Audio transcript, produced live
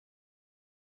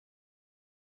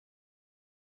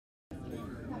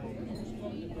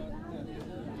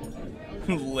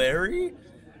Larry?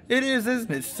 It is,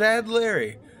 isn't it? Sad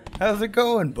Larry. How's it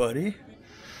going, buddy?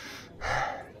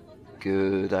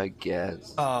 Good, I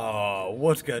guess. Oh,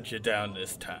 what's got you down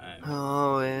this time?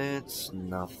 Oh, it's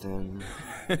nothing.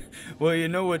 Well, you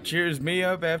know what cheers me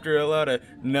up after a lot of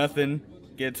nothing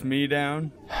gets me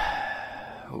down?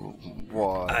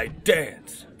 What? I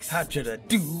dance. How should I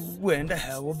do, and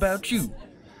how about you?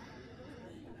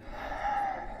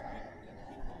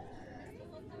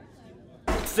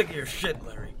 Sick of your shit,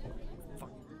 Larry.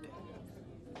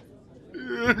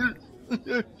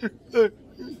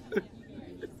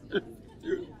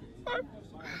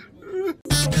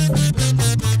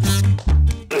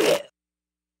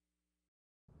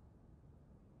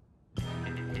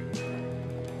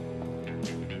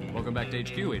 Welcome back to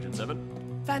HQ, Agent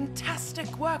 7.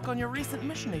 Fantastic work on your recent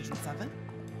mission, Agent 7.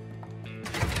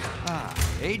 Ah,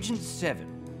 Agent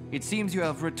 7. It seems you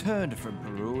have returned from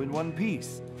Peru in one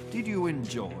piece. Did you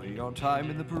enjoy your time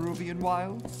in the Peruvian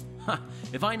wilds? Ha!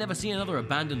 If I never see another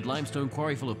abandoned limestone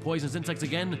quarry full of poisonous insects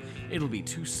again, it'll be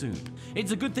too soon.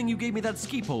 It's a good thing you gave me that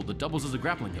ski pole that doubles as a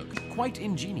grappling hook. Quite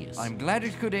ingenious. I'm glad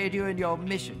it could aid you in your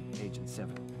mission, Agent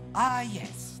 7. Ah,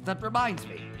 yes, that reminds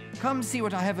me. Come see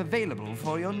what I have available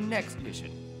for your next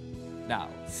mission. Now,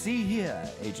 see here,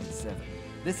 Agent 7.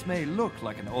 This may look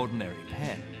like an ordinary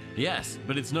pen. Yes,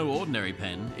 but it's no ordinary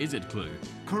pen, is it, Clue?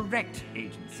 Correct,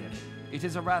 Agent 7. It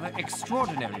is a rather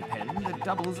extraordinary pen that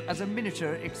doubles as a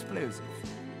miniature explosive.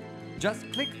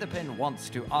 Just click the pen once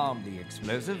to arm the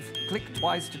explosive, click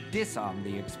twice to disarm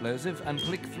the explosive, and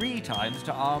click 3 times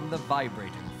to arm the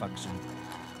vibrating function.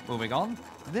 Moving on,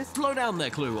 this... Slow down there,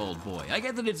 Clue, old boy. I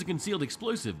get that it's a concealed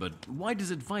explosive, but why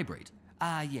does it vibrate?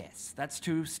 Ah, yes, that's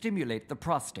to stimulate the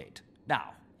prostate.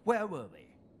 Now, where were we?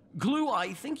 Clue,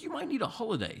 I think you might need a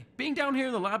holiday. Being down here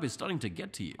in the lab is starting to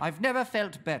get to you. I've never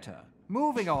felt better.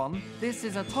 Moving on, this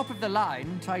is a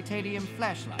top-of-the-line titanium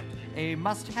flashlight, a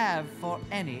must-have for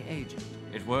any agent.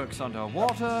 It works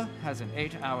underwater, has an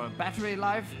 8-hour battery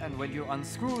life, and when you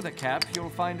unscrew the cap, you'll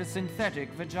find a synthetic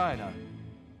vagina.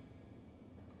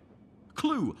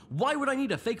 Clue, why would I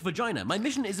need a fake vagina? My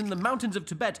mission is in the mountains of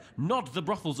Tibet, not the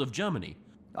brothels of Germany.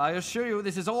 I assure you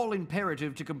this is all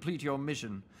imperative to complete your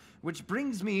mission. Which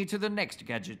brings me to the next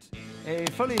gadget. A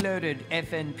fully loaded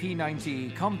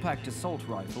FNP-90 compact assault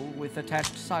rifle with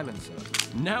attached silencer.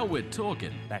 Now we're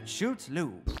talking. That shoots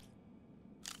lube.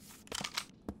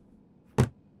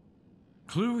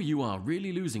 Clue, you are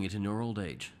really losing it in your old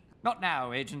age. Not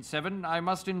now, Agent 7. I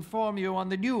must inform you on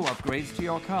the new upgrades to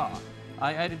your car.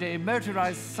 I added a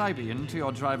motorized Sibian to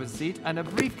your driver's seat and a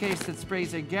briefcase that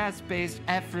sprays a gas-based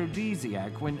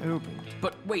aphrodisiac when opened.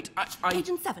 But wait, I...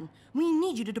 Agent 7, we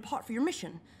need you to depart for your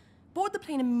mission. Board the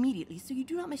plane immediately so you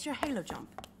do not miss your halo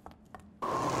jump.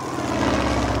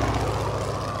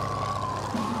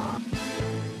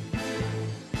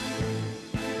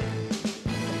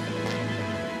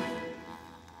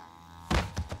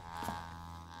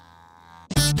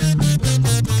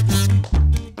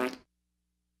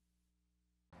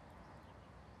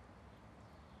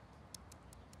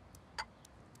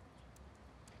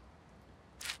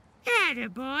 Atta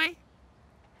Boy.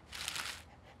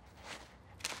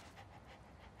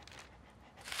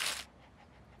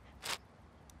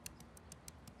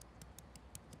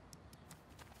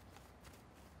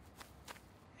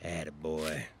 Atta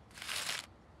Boy.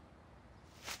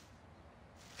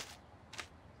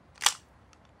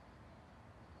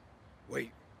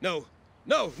 Wait, no,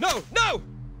 no, no, no!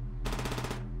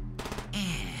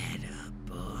 Atta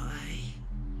Boy.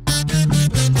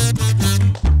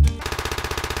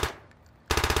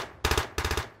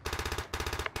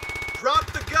 Drop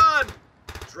the gun!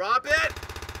 Drop it!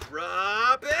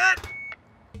 Drop it!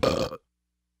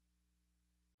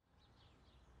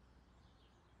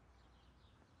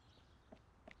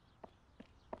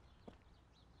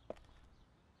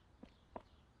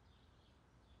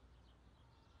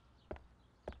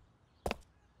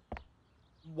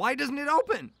 Why doesn't it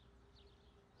open?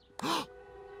 Oh,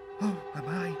 am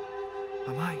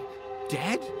I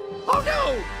dead? Oh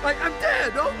no! I'm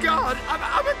dead! Oh God!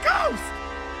 I'm a ghost!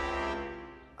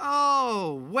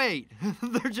 Oh, wait.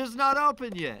 They're just not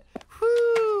open yet.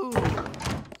 Whoo! Well,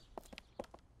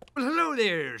 hello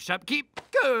there, shopkeep.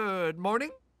 Good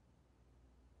morning.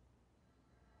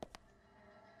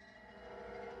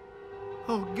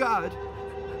 Oh God,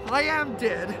 I am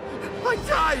dead. I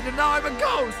died and now I'm a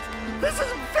ghost. This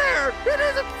isn't fair! It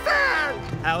isn't fair!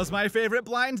 How's my favorite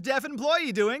blind deaf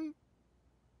employee doing?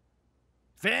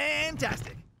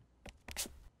 Fantastic.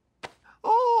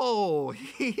 Oh,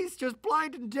 he's just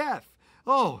blind and deaf.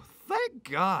 Oh, thank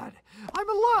God. I'm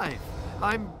alive.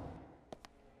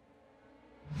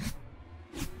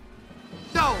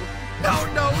 No, no,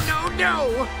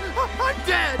 No! I'm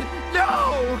dead!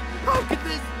 No! How could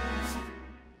this...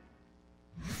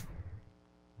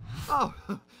 Oh,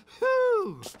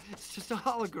 whew. It's just a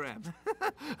hologram.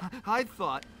 I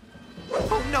thought...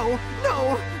 Oh, no,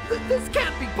 no! This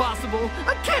can't be possible!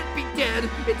 I can't be dead!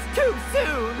 It's too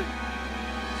soon!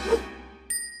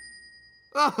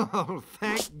 Oh,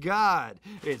 thank God.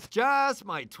 It's just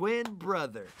my twin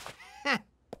brother.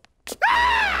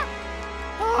 Ah!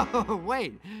 Oh,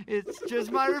 wait. It's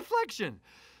just my reflection.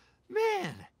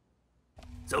 Man.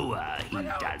 So, he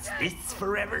does this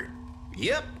forever?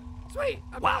 Yep. Sweet,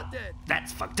 I'm Wow, not dead.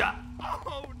 that's fucked up.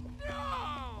 Oh,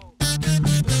 no!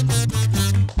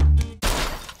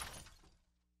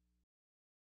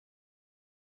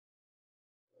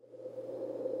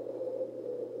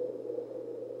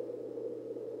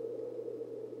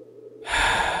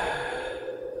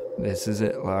 This is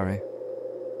it, Larry.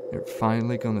 You're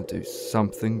finally gonna do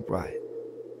something right.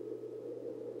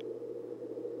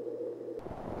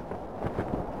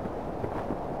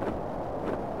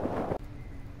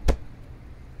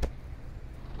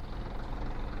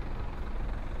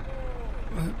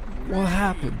 What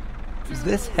happened? Is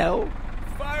this hell?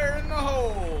 Fire in the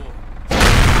hole!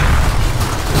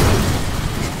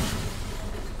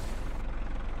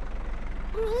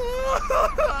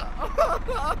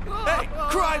 Hey,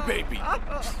 crybaby!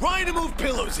 Trying to move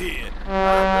pillows here!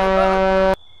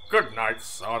 Good night,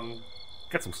 son.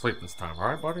 Get some sleep this time,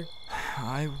 alright, buddy?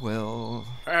 I will.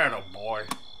 Atta boy.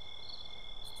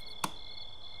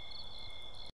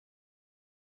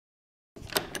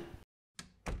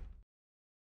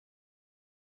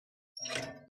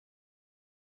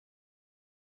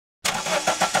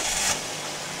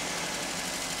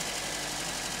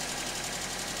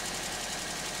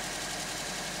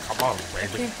 Come on, I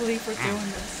baby. can't believe we're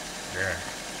doing this. Yeah.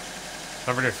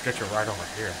 Let me just get you right over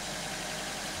here.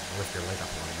 Lift your leg up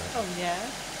a little bit. Oh, yeah?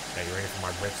 Yeah, you ready for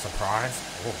my big surprise?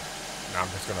 Oh, now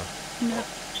I'm just gonna... No.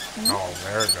 Oh,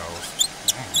 there it goes.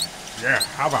 Yeah,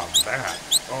 how about that?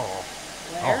 Oh.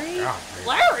 Larry? Oh, God,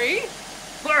 baby. Larry?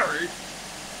 Larry?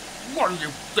 What are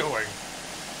you doing?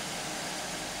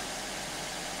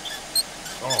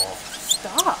 Oh.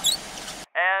 Stop.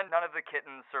 And none of the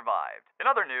kittens survived. In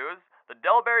other news, the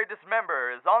Delberry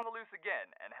Dismemberer is on the loose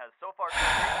again and has so far killed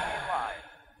 18 lives.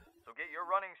 So get your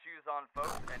running shoes on,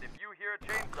 folks, and if you hear a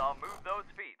chainsaw, move those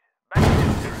feet. Back to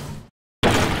you,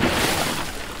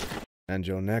 And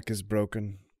your neck is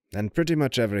broken, and pretty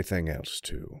much everything else,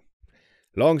 too.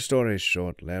 Long story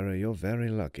short, Larry, you're very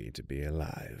lucky to be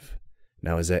alive.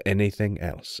 Now, is there anything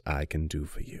else I can do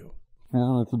for you?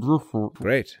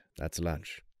 Great, that's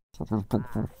lunch. Just my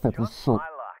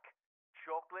luck.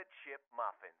 Chocolate chip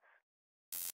muffins.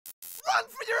 Run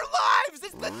for your lives!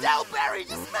 It's the Delberry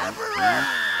Dismemberer!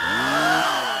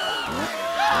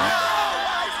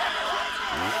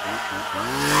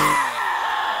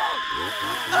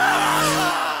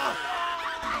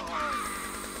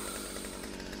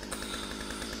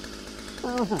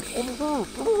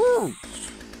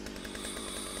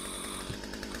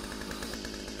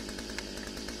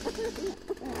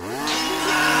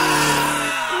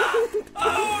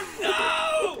 Oh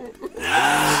no!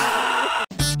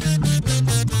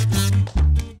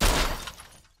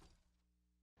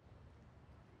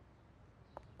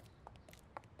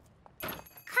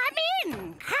 Come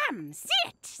in, come,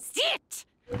 sit.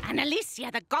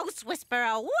 Annalicia, the Ghost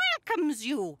Whisperer, welcomes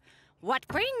you. What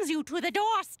brings you to the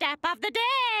doorstep of the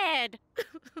dead?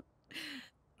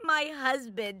 My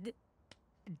husband.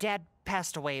 Dad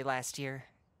passed away last year.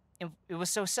 It was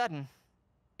so sudden.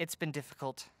 It's been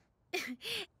difficult.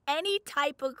 Any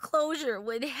type of closure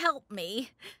would help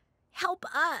me. Help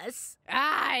us.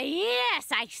 Ah,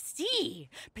 yes, I see.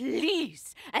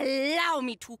 Please, allow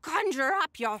me to conjure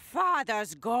up your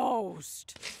father's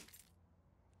ghost.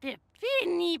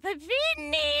 Pipini,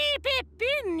 pipini,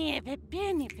 pipini,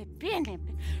 pipini, pipini,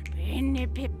 pipini,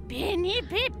 pipini,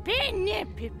 pipini,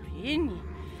 pipini,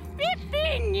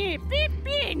 pipini,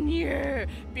 pipini,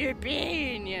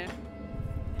 pipini.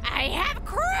 I have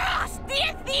crossed the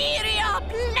ethereal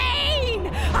plane!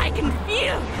 I can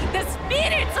feel the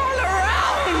spirits all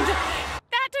around!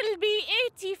 That'll be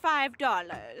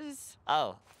 $85.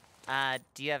 Oh,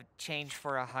 do you have change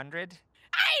for 100?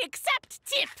 I accept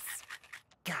tips!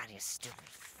 God, you stupid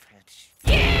French.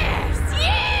 Yes!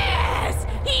 Yes!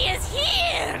 He is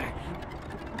here!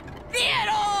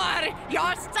 Theodore!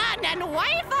 Your son and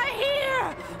wife are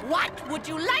here! What would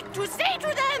you like to say to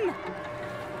them?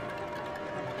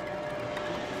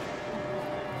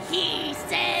 He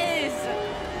says,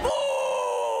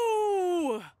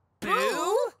 boo!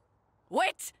 Boo?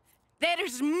 Wait,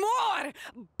 there's more!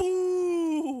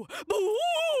 Boo!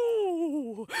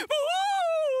 Boo!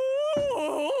 Boo!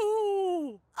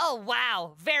 Boo! Oh,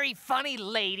 wow. Very funny,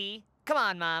 lady. Come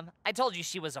on, Mom. I told you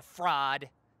she was a fraud.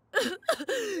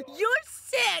 You're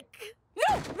sick!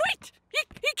 No, wait! He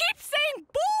keeps saying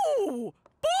boo!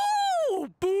 Boo!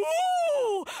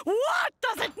 Boo! What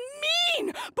does it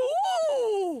mean?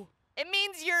 Boo! It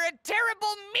means you're a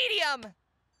terrible medium!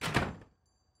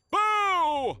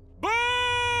 Boo!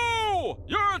 Boo!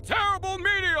 You're a terrible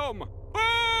medium!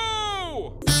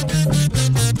 Boo!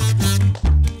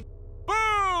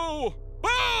 Boo!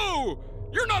 Boo!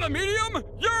 You're not a medium!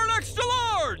 You're an extra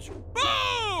large!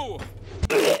 Boo!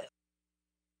 I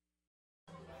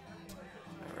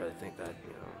really think that,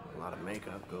 a lot of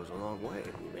makeup goes a long way.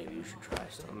 Maybe you should try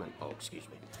some. And, oh, excuse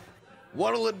me.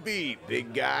 What'll it be,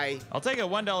 big guy? I'll take a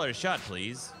 $1 shot,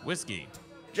 please. Whiskey.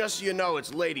 Just so you know,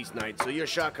 it's ladies' night, so your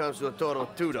shot comes to a total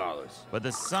of $2. But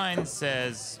the sign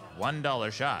says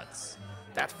 $1 shots.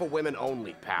 That's for women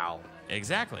only, pal.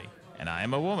 Exactly. And I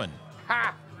am a woman.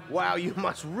 Ha! Wow, you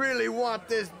must really want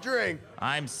this drink.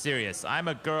 I'm serious. I'm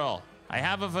a girl. I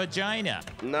have a vagina.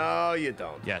 No, you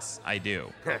don't. Yes, I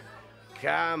do.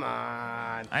 Come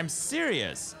on. I'm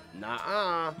serious.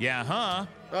 Nuh-uh. Yeah, huh?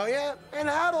 Oh, yeah? And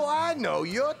how do I know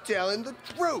you're telling the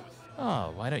truth?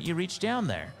 Oh, why don't you reach down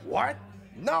there? What?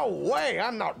 No way!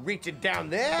 I'm not reaching down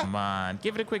there! Come on,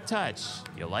 give it a quick touch.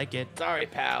 You'll like it. Sorry,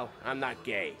 pal. I'm not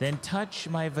gay. Then touch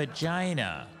my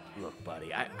vagina. Look,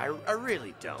 buddy, I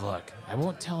really don't. Look, I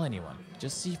won't tell anyone.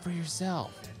 Just see for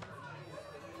yourself.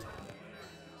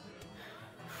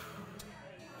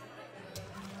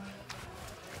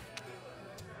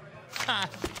 Ha!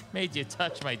 Made you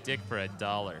touch my dick for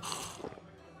 $1.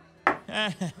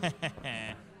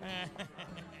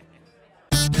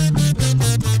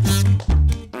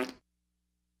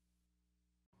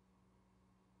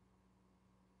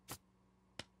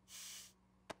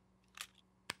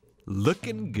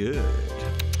 Looking good.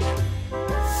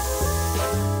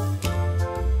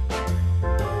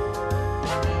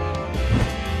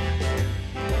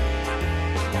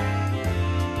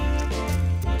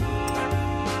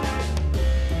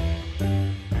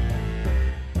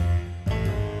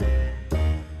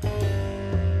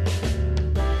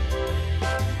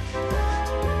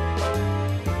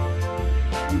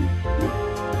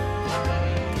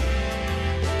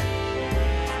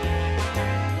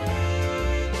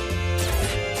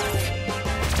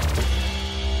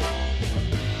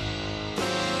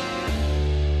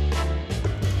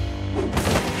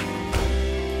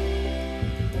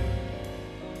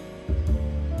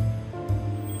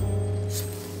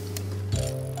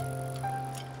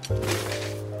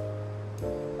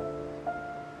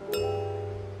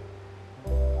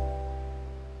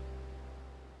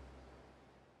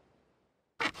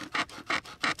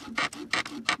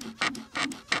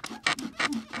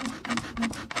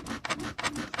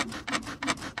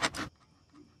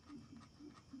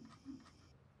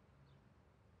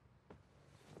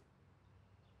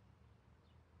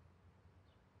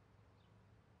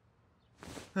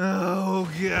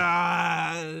 Oh,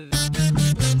 God.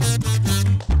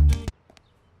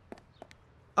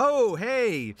 Oh,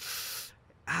 hey.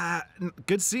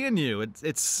 Good seeing you.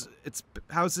 It's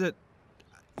how's it?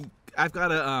 I've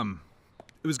got a,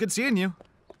 it was good seeing you.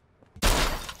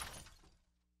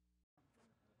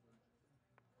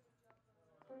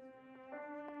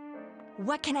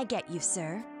 What can I get you,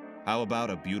 sir? How about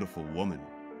a beautiful woman?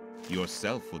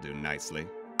 Yourself will do nicely.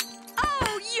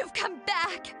 Oh, you've come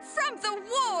back from the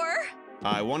war!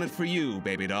 I want it for you,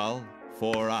 baby doll.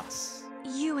 For us.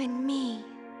 You and me,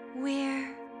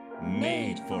 we're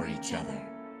Made for each other.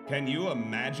 Can you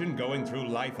imagine going through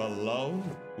life alone?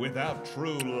 Without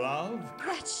true love?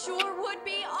 That sure would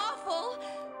be awful.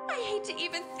 I hate to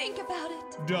even think about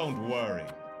it. Don't worry.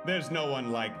 There's no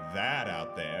one like that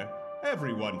out there.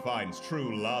 Everyone finds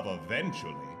true love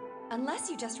eventually. Unless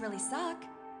you just really suck.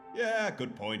 Yeah,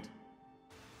 good point.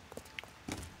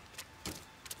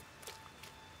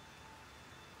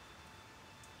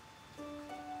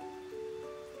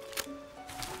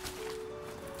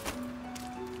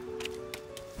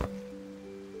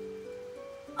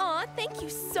 Aw, thank you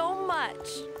so much.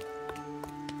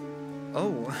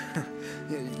 Oh,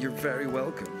 you're very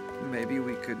welcome. Maybe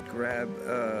we could grab,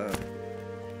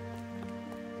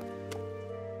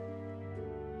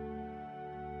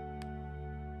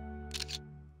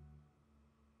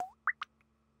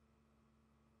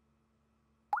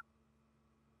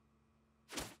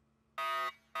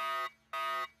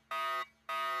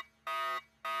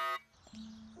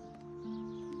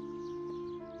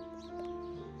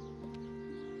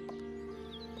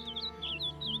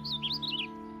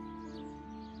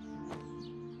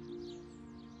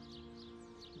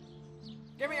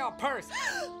 Give me your purse.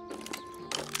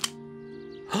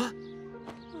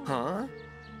 Huh?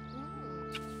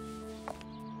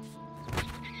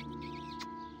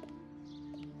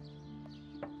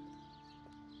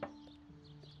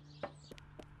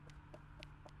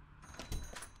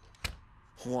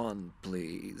 One,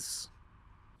 please.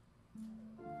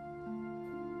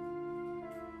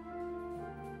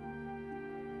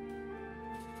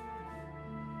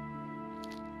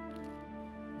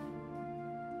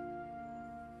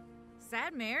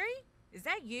 Sad Mary? Is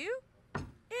that you?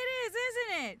 It is,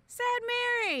 isn't it? Sad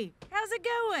Mary! How's it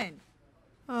going?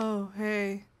 Oh,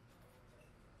 hey.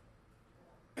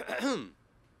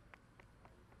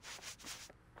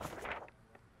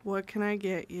 What can I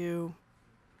get you?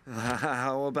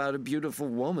 How about a beautiful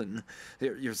woman?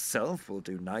 Yourself will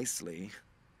do nicely.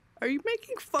 Are you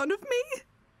making fun of me?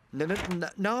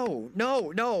 No.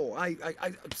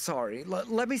 I'm sorry.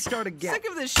 Let me start again. Sick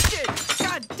of this shit!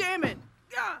 God damn it!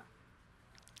 Ah!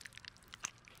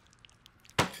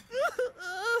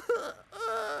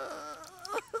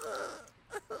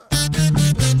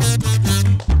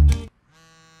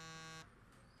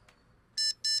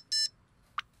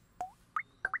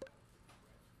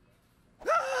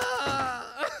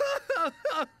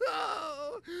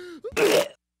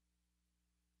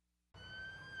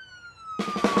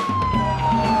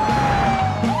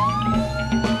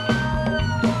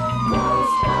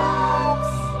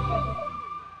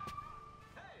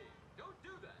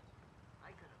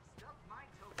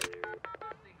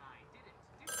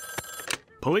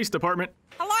 Police department.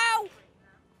 Hello?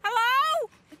 Hello?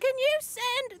 Can you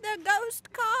send the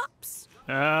ghost cops?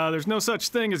 There's no such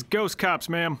thing as ghost cops,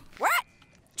 ma'am. What?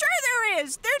 Sure there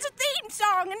is. There's a theme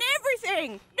song and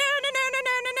everything.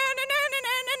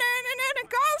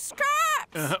 Ghost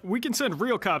cops. We can send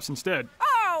real cops instead.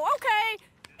 Oh, okay.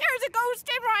 There's a ghost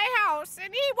in my house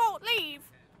and he won't leave.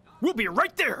 We'll be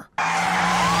right there.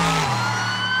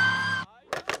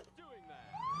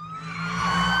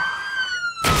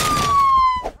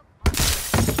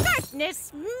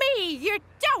 Goodness me, you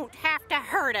don't have to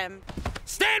hurt him.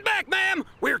 Stand back, ma'am!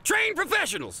 We're trained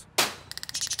professionals!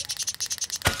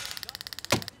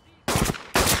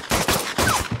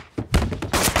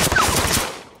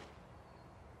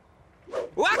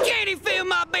 Why can't he feel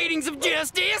my beatings of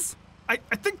justice? I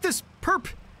think this perp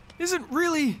isn't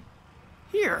really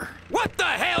here. What the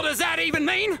hell does that even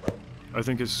mean? I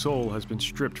think his soul has been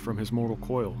stripped from his mortal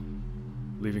coil,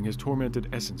 leaving his tormented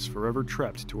essence forever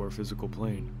trapped to our physical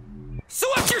plane. So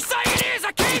what you're saying is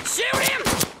I can't shoot him?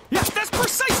 Yeah, that's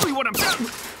precisely what I'm saying!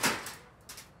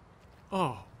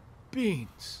 Oh,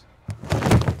 beans.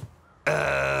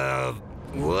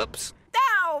 Whoops.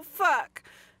 Oh, fuck.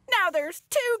 Now there's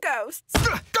two ghosts.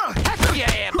 Heck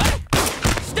yeah, buddy!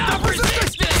 Stop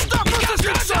resisting! Stop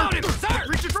resisting, sir! On him, sir!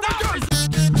 Reach it for my gun!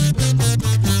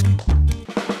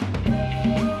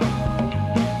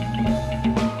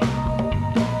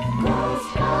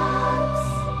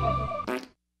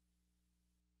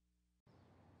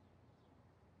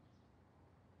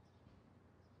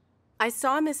 I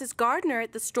saw Mrs. Gardner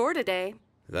at the store today.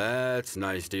 That's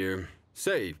nice, dear.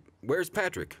 Say, where's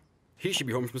Patrick? He should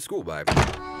be home from school by...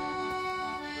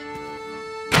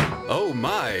 Oh,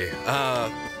 my.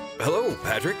 Hello,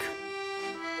 Patrick.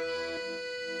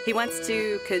 He wants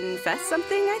to confess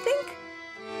something, I think?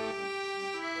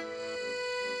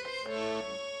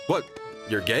 What?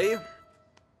 You're gay?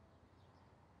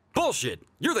 Bullshit!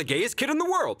 You're the gayest kid in the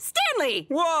world! Stanley!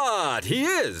 What? He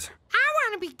is! I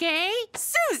want to be gay.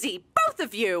 Susie, both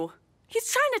of you!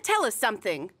 He's trying to tell us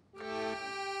something.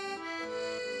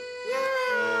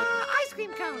 Ice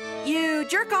cream cone. You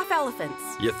jerk off elephants.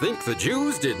 You think the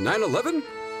Jews did 9/11?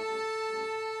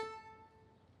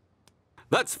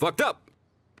 That's fucked up.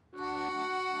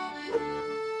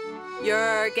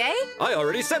 You're gay? I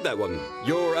already said that one.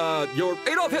 You're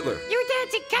Adolf Hitler. You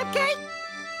dancing cupcake?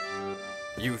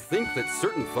 You think that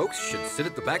certain folks should sit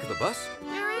at the back of the bus?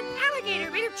 You're an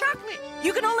alligator made of chocolate.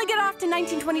 You can only get off to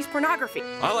 1920s pornography.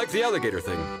 I like the alligator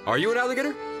thing. Are you an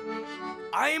alligator?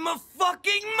 I'm a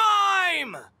fucking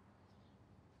mime!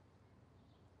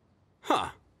 Huh.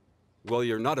 Well,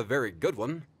 you're not a very good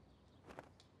one.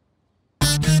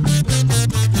 I'm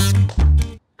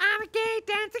a gay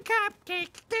dancing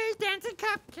cupcake. Gay dancing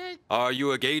cupcake. Are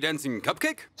you a gay dancing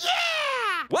cupcake? Yeah!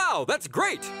 Wow, that's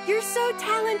great! You're so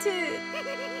talented.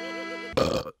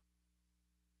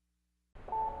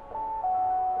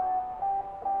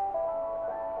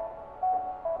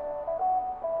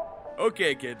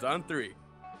 Okay, kids, on three.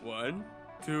 1,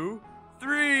 2,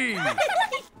 3!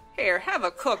 Here, have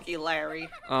a cookie, Larry.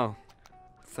 Oh,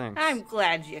 thanks. I'm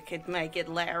glad you could make it,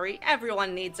 Larry.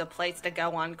 Everyone needs a place to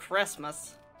go on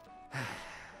Christmas.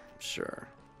 Sure.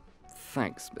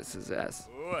 Thanks, Mrs. S.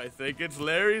 Oh, I think it's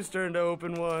Larry's turn to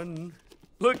open one.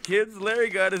 Look, kids, Larry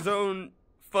got his own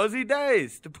fuzzy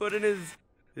dice to put in his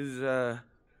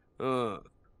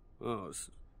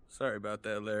sorry about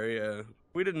that, Larry.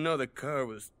 We didn't know the car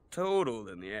was totaled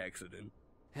in the accident.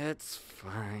 It's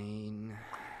fine.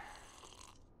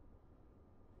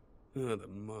 Oh, the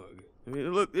mug. I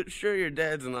mean, look, sure your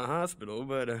dad's in the hospital,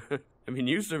 but, I mean,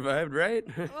 you survived, right?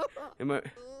 Am I...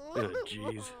 Oh,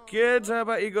 jeez. Kids, how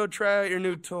about you go try out your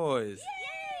new toys?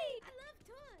 Yay! I love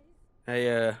toys.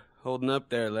 Hey, holding up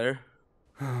there, Larry?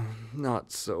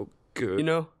 Not so good. You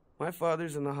know, my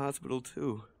father's in the hospital,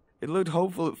 too. It looked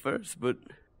hopeful at first, but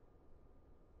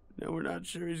now we're not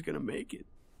sure he's gonna make it.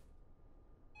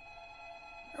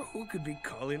 Who could be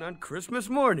calling on Christmas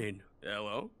morning?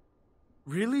 Hello?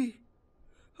 Really?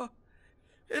 Oh,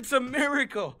 it's a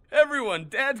miracle! Everyone,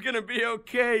 Dad's gonna be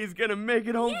okay. He's gonna make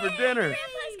it home for dinner.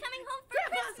 Grandpa's coming home for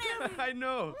Christmas. I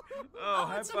know. Oh,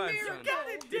 high five, son. Got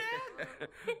it, Dad.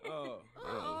 Oh.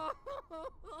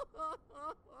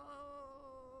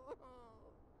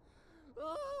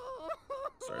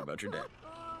 Sorry about your dad.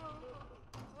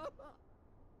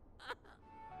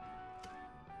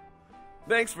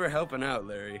 Thanks for helping out,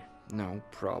 Larry. No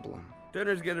problem.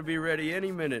 Dinner's gonna be ready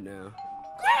any minute now.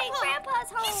 Great,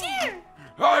 Grandpa's home. He's here.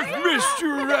 I've missed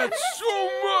you rats so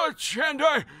much, and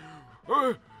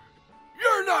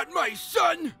you're not my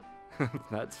son.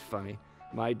 That's funny.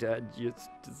 My dad used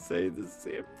to say the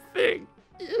same thing.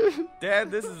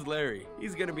 Dad, this is Larry.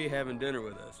 He's gonna be having dinner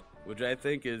with us, which I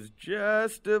think is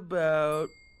just about...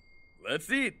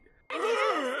 Let's eat.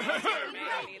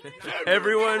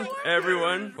 Everyone,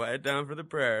 quiet down for the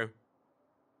prayer.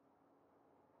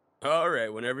 All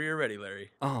right, whenever you're ready,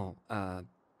 Larry. Oh,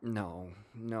 no,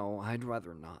 I'd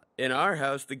rather not. In our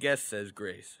house, the guest says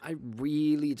grace. I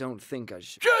really don't think I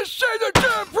should. Just say the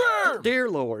damn prayer! Dear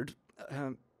Lord,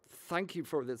 thank you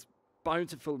for this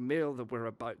bountiful meal that we're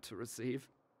about to receive.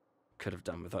 Could have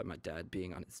done without my dad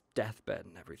being on his deathbed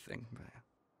and everything.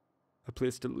 A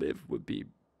place to live would be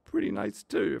pretty nice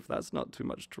too, if that's not too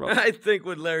much trouble. I think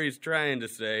what Larry's trying to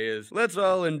say is, let's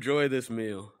all enjoy this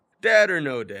meal. Dad or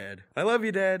no dad. I love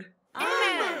you, Dad.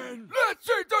 Amen! Let's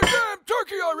eat the damn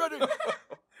turkey already!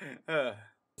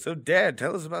 So, Dad,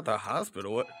 tell us about the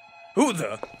hospital. What? Who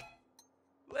the?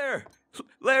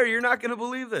 Larry, you're not going to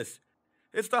believe this.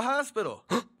 It's the hospital.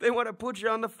 They want to put you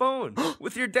on the phone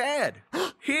with your dad.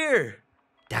 Here.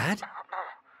 Dad?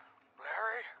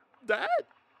 Larry? Dad?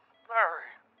 Larry,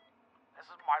 this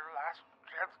is my last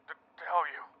chance to tell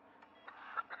you.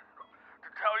 To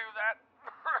tell you that.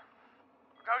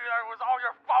 To tell you that it was all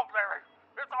your fault, Larry.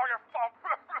 It's all your fault.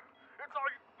 It's all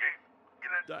you. Get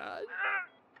it? Dad?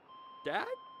 Dad?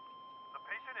 The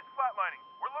patient is flatlining.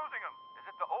 We're losing him. Is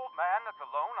it the old man that's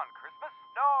alone on Christmas?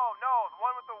 No, the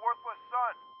one with the worthless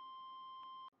son.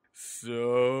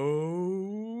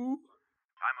 So...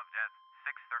 Time of death,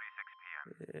 6:36 p.m.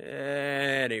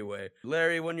 Anyway,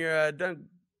 Larry, when you're done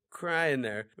crying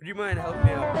there, would you mind helping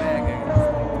me out back?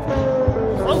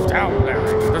 Slow down,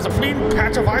 Larry. There's a mean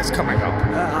patch of ice coming up.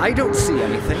 I don't see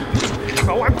anything.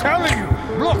 Oh, I'm telling you.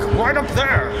 Look, right up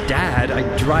there. Dad, I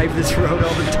drive this road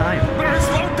all the time. Larry,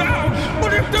 slow down.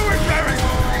 What are you doing, Larry?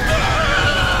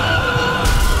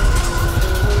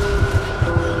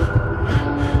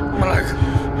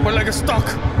 My leg is stuck.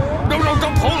 No,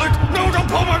 don't pull it. No, don't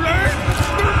pull my leg.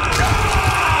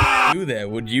 Do that,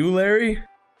 would you, Larry?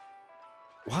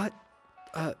 What?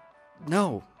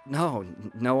 No,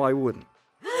 I wouldn't.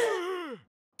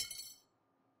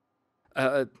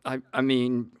 I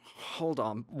mean, hold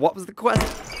on. What was the question?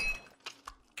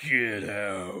 Get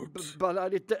out. But I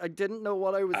didn't know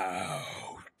what I was... Out.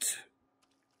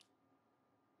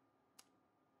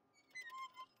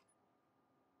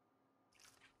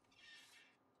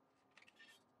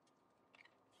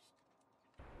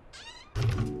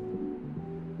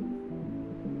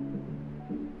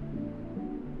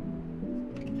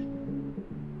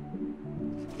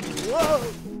 Whoa!